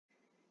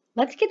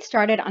Let's get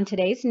started on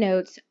today's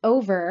notes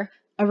over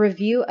a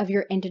review of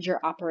your integer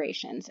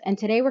operations. And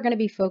today we're going to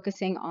be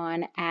focusing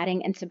on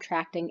adding and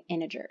subtracting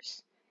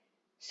integers.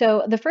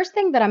 So the first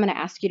thing that I'm going to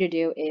ask you to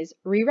do is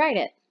rewrite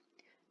it.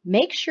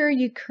 Make sure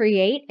you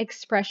create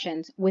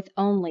expressions with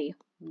only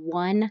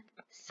one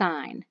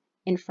sign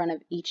in front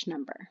of each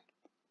number.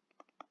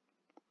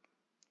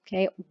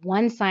 Okay,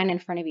 one sign in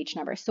front of each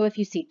number. So if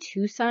you see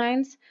two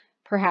signs,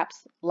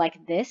 perhaps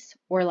like this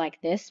or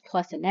like this,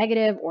 plus a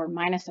negative or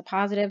minus a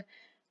positive,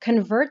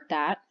 convert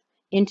that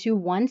into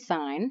one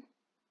sign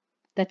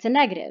that's a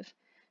negative.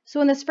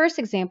 So in this first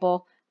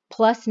example,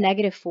 plus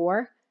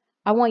 -4,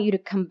 I want you to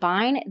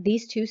combine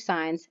these two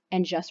signs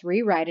and just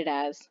rewrite it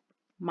as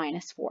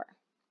 -4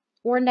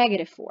 or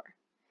 -4.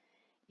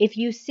 If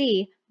you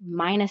see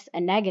minus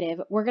a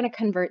negative, we're going to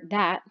convert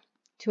that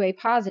to a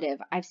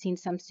positive. I've seen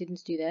some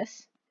students do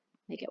this.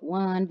 Make it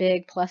one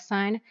big plus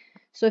sign.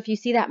 So if you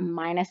see that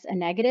minus a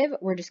negative,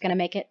 we're just going to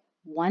make it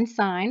one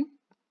sign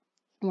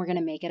and we're going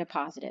to make it a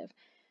positive.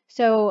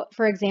 So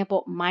for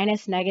example,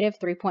 minus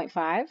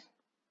 -3.5,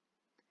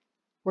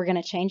 we're going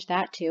to change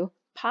that to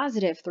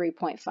positive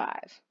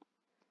 3.5,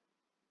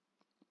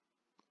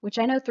 which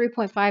I know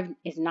 3.5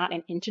 is not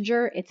an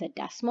integer, it's a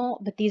decimal,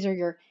 but these are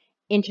your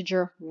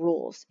integer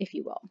rules, if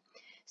you will.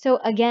 So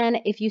again,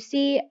 if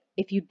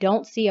you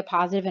don't see a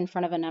positive in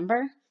front of a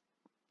number,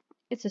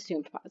 it's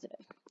assumed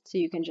positive. So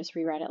you can just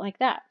rewrite it like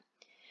that.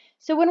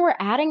 So when we're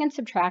adding and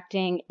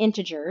subtracting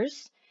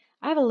integers,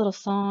 I have a little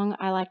song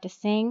I like to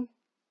sing.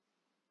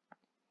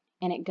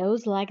 And it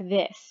goes like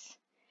this.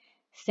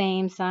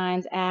 Same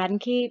signs add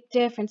and keep,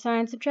 different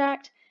signs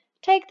subtract.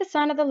 Take the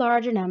sign of the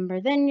larger number,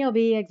 then you'll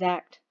be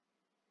exact.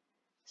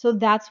 So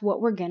that's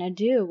what we're going to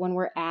do when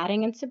we're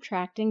adding and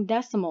subtracting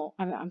when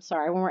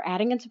we're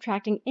adding and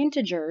subtracting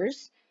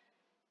integers.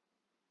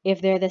 If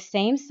they're the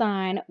same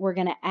sign, we're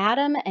going to add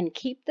them and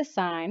keep the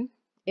sign.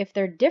 If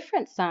they're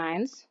different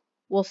signs,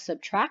 we'll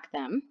subtract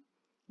them.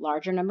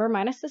 Larger number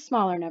minus the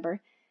smaller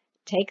number.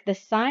 Take the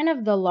sign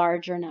of the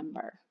larger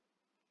number.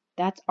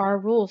 That's our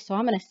rule, so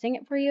I'm going to sing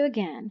it for you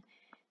again.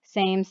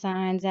 Same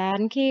signs add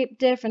and keep,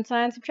 different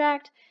signs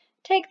subtract.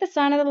 Take the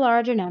sign of the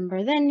larger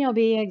number, then you'll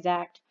be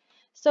exact.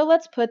 So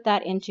let's put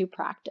that into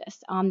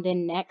practice on the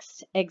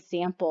next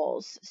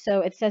examples.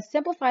 So it says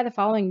simplify the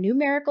following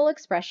numerical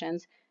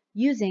expressions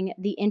using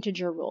the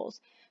integer rules.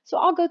 So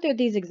I'll go through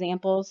these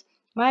examples.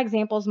 My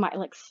examples might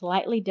look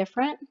slightly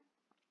different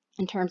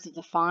in terms of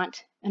the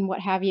font and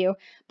what have you,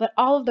 but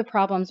all of the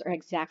problems are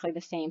exactly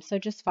the same. So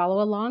just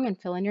follow along and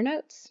fill in your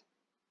notes.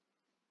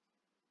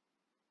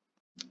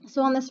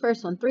 So on this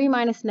first one, 3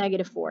 minus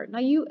 -4.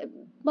 Now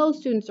most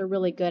students are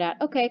really good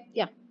at, okay,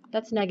 yeah,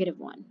 that's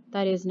 -1.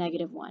 That is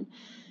 -1.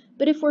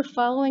 But if we're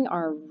following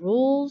our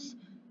rules,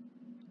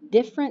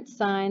 different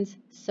signs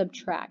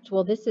subtract.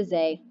 Well, this is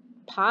a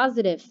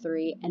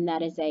 +3 and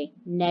that is a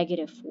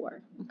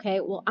 -4. Okay,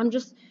 well,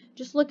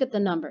 just look at the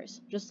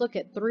numbers. Just look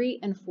at 3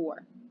 and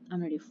 4. I'm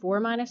going to do 4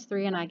 minus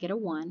 3 and I get a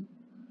 1.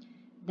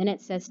 Then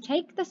it says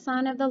take the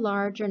sign of the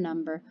larger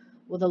number.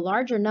 Well, the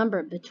larger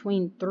number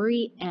between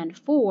 3 and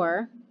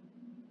 4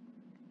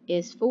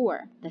 is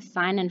 4. The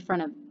sign in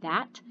front of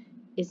that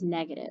is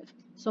negative.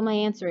 So my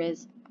answer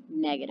is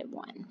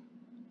 -1.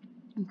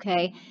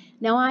 Okay,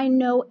 now I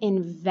know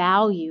in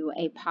value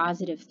a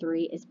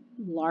 +3 is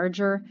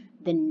larger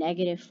than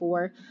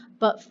 -4,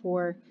 but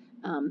for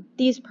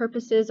these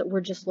purposes,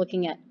 we're just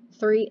looking at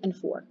 3 and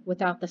 4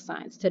 without the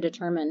signs to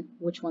determine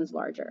which one's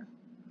larger.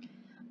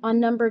 On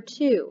number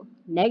 2,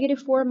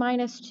 -4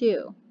 minus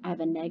 2, I have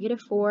a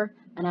 -4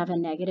 and I have a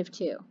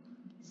 -2.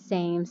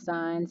 Same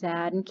signs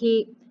add and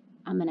keep.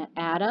 I'm going to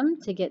add them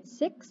to get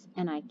 6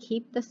 and I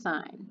keep the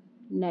sign,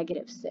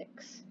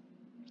 -6.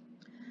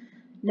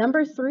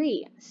 Number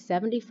 3,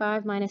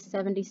 75 minus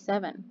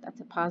 77.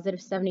 That's a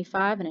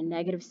 +75 and a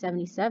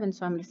 -77,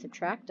 so I'm going to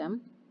subtract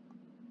them.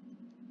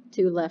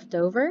 2 left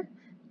over.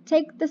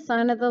 Take the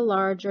sign of the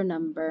larger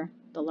number.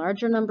 The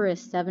larger number is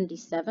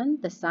 77.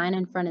 The sign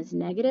in front is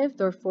negative,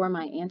 therefore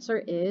my answer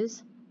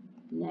is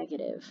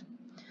negative.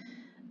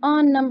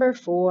 On number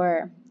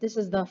 4, this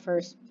is the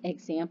first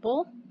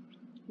example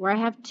where I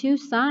have two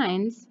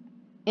signs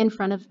in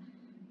front of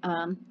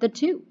the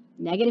 2.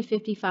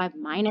 -55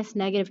 minus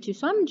 -2.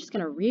 So I'm just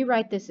going to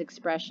rewrite this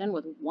expression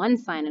with one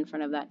sign in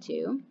front of that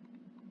 2.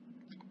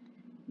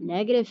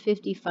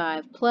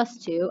 -55 plus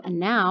 2, and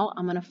now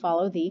I'm going to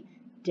follow the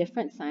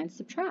different signs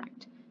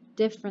subtract.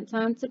 Different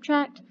signs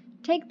subtract.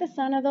 Take the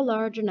sign of the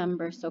larger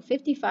number. So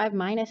 55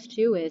 minus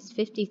 2 is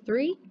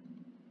 53.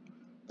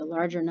 The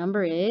larger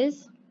number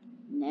is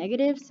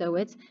negative, so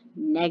it's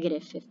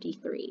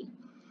 -53.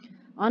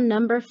 On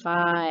number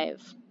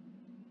 5,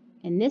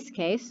 in this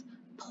case,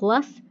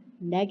 plus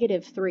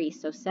 -3.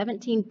 So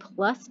 17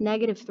 plus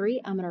 -3,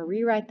 I'm going to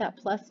rewrite that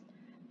plus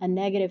a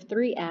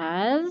 -3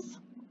 as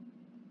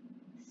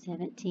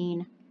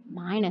 17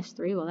 minus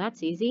 3. Well,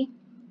 that's easy.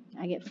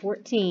 I get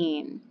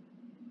 14.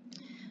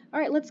 All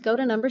right, let's go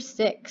to number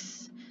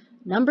 6.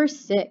 Number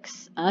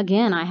 6,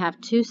 again, I have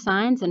two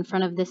signs in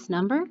front of this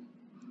number.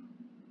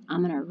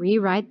 I'm going to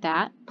rewrite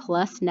that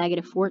plus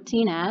negative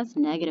 14 as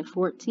negative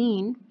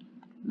 14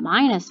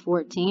 minus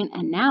 14,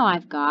 and now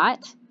I've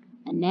got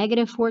a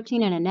negative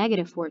 14 and a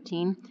negative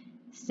 14,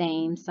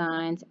 same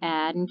signs,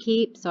 add and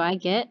keep, so I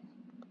get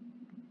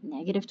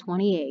negative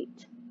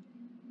 28.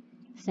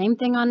 Same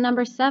thing on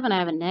number 7, I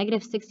have a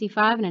negative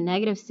 65 and a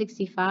negative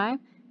 65,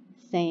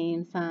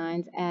 same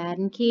signs, add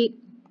and keep,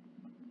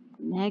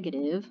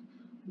 negative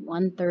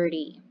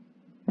 130.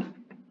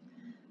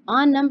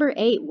 On number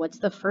 8, what's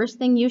the first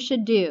thing you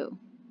should do?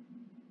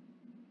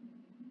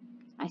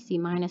 I see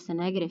minus a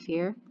negative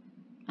here.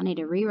 I need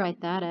to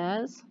rewrite that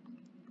as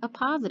a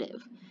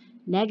positive.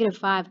 Negative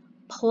 5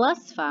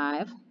 plus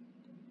 5,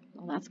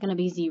 well, that's going to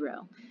be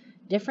 0.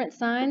 Different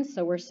signs,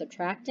 so we're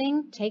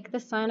subtracting. Take the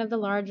sign of the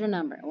larger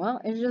number. Well,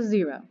 it's just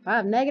 0. If I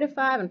have negative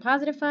 5 and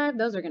positive 5,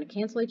 those are going to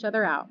cancel each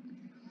other out.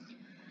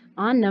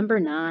 On number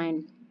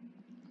 9,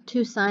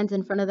 2 signs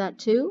in front of that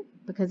 2.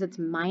 Because it's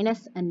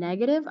minus a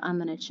negative, I'm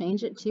going to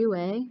change it to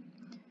a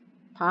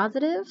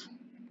positive,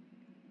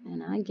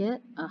 and I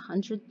get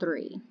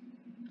 103.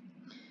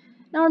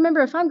 Now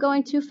remember, if I'm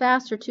going too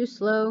fast or too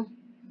slow,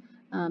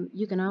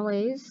 you can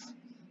always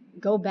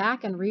go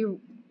back and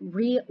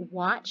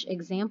re-watch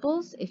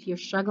examples if you're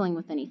struggling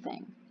with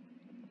anything.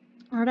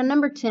 All right, on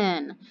number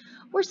 10,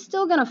 we're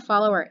still going to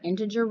follow our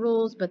integer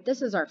rules, but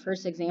this is our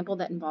first example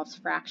that involves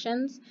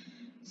fractions.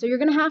 So you're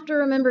going to have to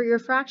remember your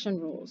fraction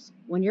rules.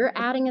 When you're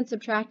adding and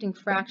subtracting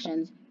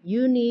fractions,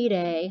 you need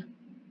a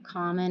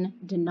common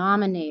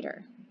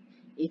denominator.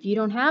 If you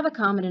don't have a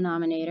common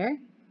denominator,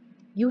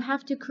 you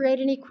have to create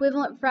an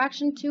equivalent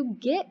fraction to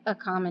get a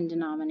common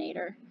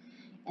denominator.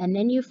 And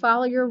then you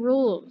follow your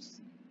rules.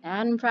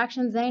 Adding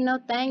fractions ain't no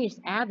thing. You just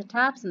add the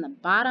tops and the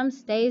bottom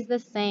stays the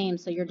same.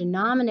 So your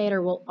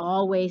denominator will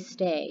always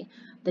stay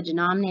the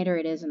denominator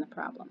it is in the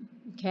problem.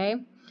 Okay?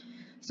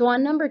 So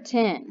on number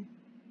 10,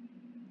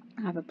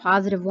 I have a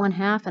positive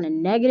 1/2 and a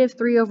negative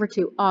 3 over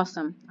 2.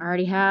 Awesome. I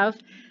already have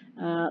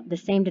the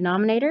same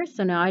denominator,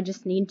 so now I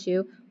just need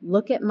to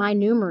look at my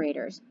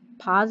numerators.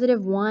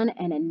 Positive 1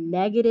 and a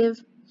negative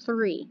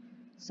 3.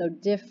 So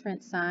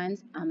different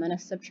signs, I'm going to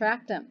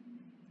subtract them.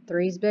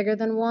 3 is bigger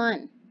than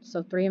 1,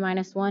 so 3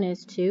 minus 1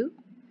 is 2.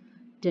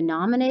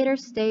 Denominator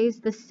stays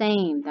the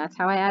same. That's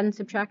how I add and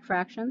subtract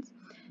fractions.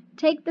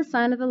 Take the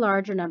sign of the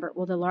larger number.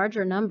 Well, the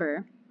larger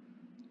number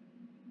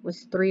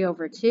was 3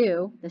 over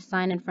 2. The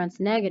sign in front's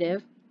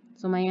negative,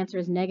 so my answer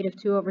is negative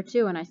 2 over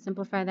 2, and I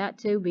simplify that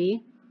to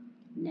be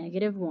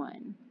negative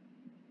 1.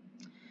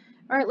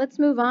 All right, let's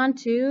move on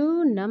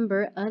to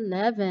number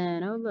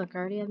 11. Oh, look, I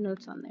already have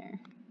notes on there.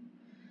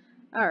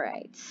 All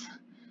right,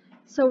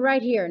 so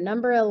right here,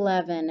 number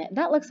 11,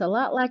 that looks a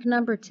lot like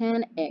number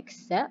 10,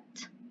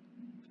 except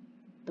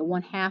the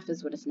 1/2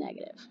 is what is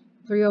negative.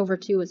 3 over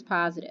 2 is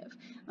positive.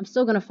 I'm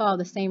still going to follow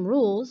the same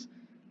rules,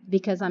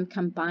 because I'm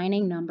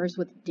combining numbers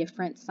with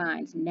different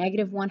signs.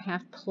 Negative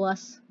 1/2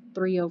 plus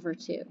 3 over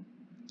 2.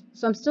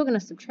 So I'm still going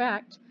to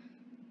subtract.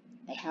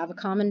 They have a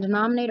common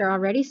denominator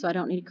already, so I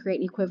don't need to create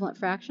any equivalent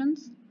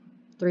fractions.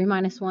 3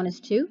 minus 1 is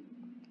 2.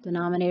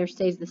 Denominator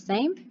stays the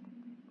same.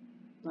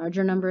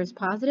 Larger number is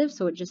positive,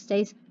 so it just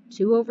stays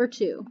 2 over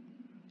 2,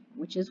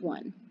 which is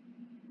 1.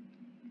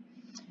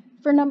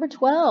 For number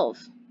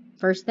 12,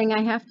 first thing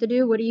I have to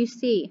do, what do you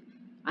see?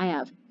 I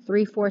have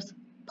 3/4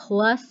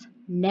 plus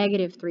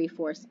negative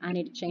 3/4. I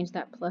need to change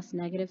that plus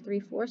negative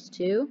 3/4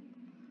 to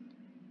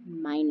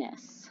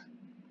minus.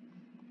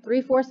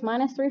 3/4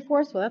 minus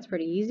 3/4, well, that's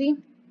pretty easy.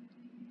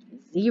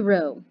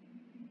 0.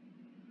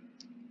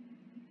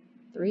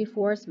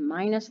 3/4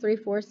 minus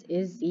 3/4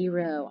 is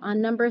 0.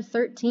 On number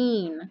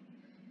 13,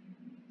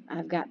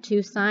 I've got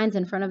 2 signs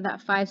in front of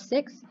that 5,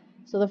 6.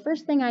 So the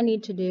first thing I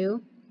need to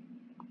do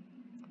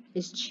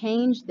is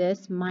change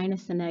this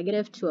minus a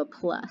negative to a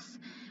plus.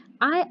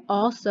 I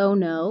also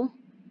know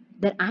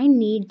that I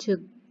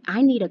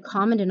need a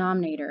common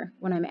denominator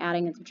when I'm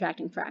adding and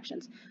subtracting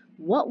fractions.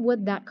 What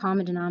would that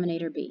common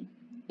denominator be?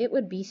 It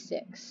would be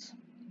 6.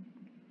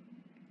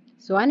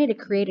 So I need to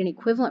create an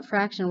equivalent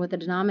fraction with a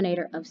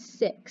denominator of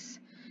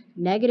 6.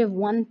 Negative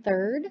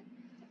 1/3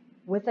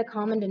 with a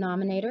common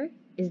denominator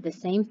is the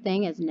same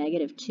thing as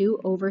negative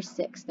 2 over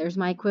 6. There's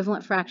my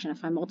equivalent fraction.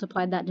 If I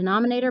multiplied that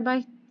denominator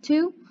by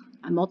 2,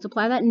 I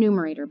multiply that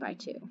numerator by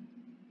 2.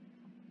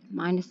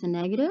 Minus a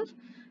negative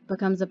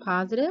becomes a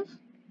positive.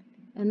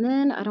 And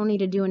then I don't need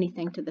to do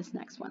anything to this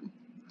next one.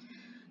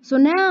 So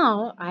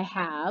now I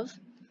have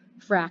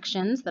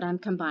fractions that I'm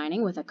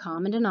combining with a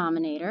common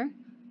denominator.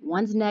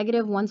 One's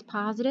negative, one's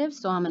positive,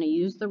 so I'm going to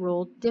use the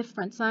rule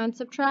different sign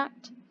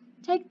subtract.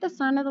 Take the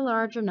sign of the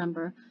larger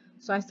number,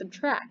 so I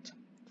subtract.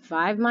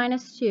 5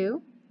 minus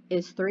 2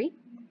 is 3.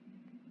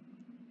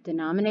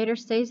 Denominator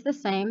stays the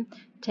same.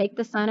 Take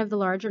the sign of the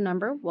larger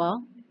number.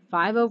 Well,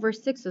 5 over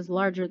 6 is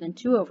larger than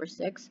 2 over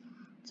 6,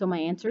 so my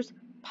answer is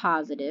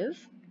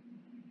positive.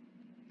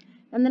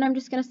 And then I'm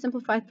just going to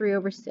simplify 3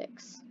 over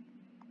 6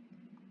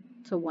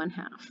 to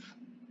 1/2.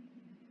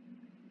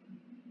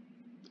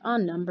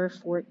 On number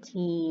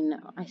 14,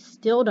 I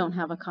still don't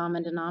have a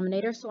common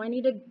denominator, so I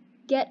need to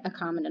get a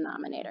common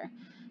denominator.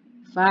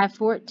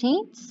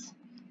 5/14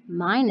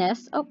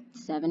 minus,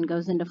 7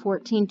 goes into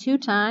 14 2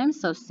 times,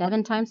 so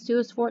 7 times 2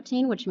 is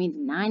 14, which means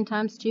 9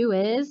 times 2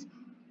 is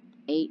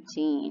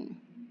 18.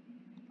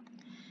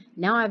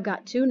 Now I've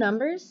got two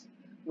numbers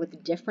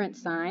with different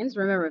signs.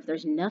 Remember, if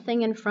there's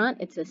nothing in front,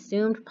 it's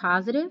assumed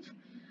positive.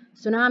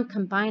 So now I'm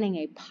combining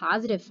a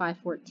positive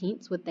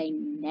 5/14 with a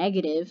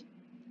negative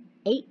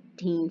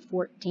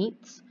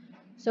 18/14.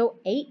 So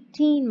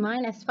 18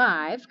 minus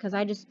 5, because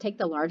I just take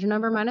the larger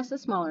number minus the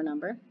smaller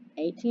number,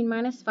 18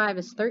 minus 5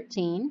 is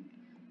 13.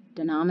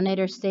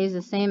 Denominator stays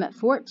the same at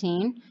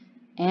 14,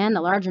 and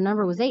the larger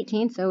number was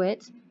 18, so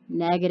it's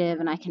negative,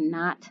 and I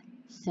cannot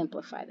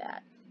simplify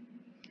that.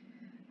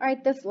 All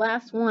right, this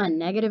last one,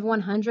 negative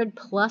 100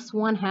 plus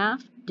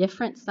 1/2,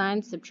 different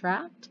signs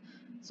subtract.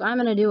 So I'm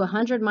going to do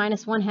 100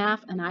 minus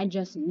 1/2, and I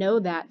just know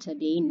that to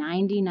be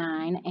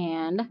 99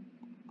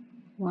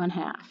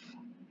 1/2.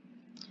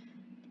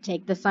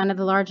 Take the sign of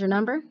the larger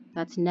number,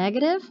 that's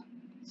negative,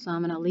 so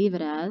I'm going to leave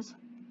it as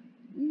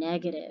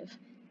negative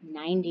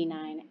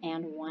 99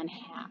 1/2.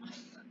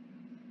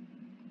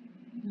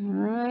 All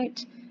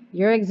right,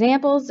 your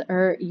examples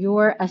or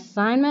your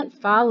assignment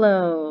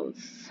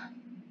follows.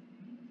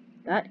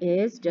 That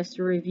is just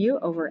a review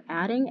over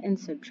adding and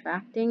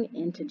subtracting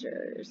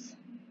integers.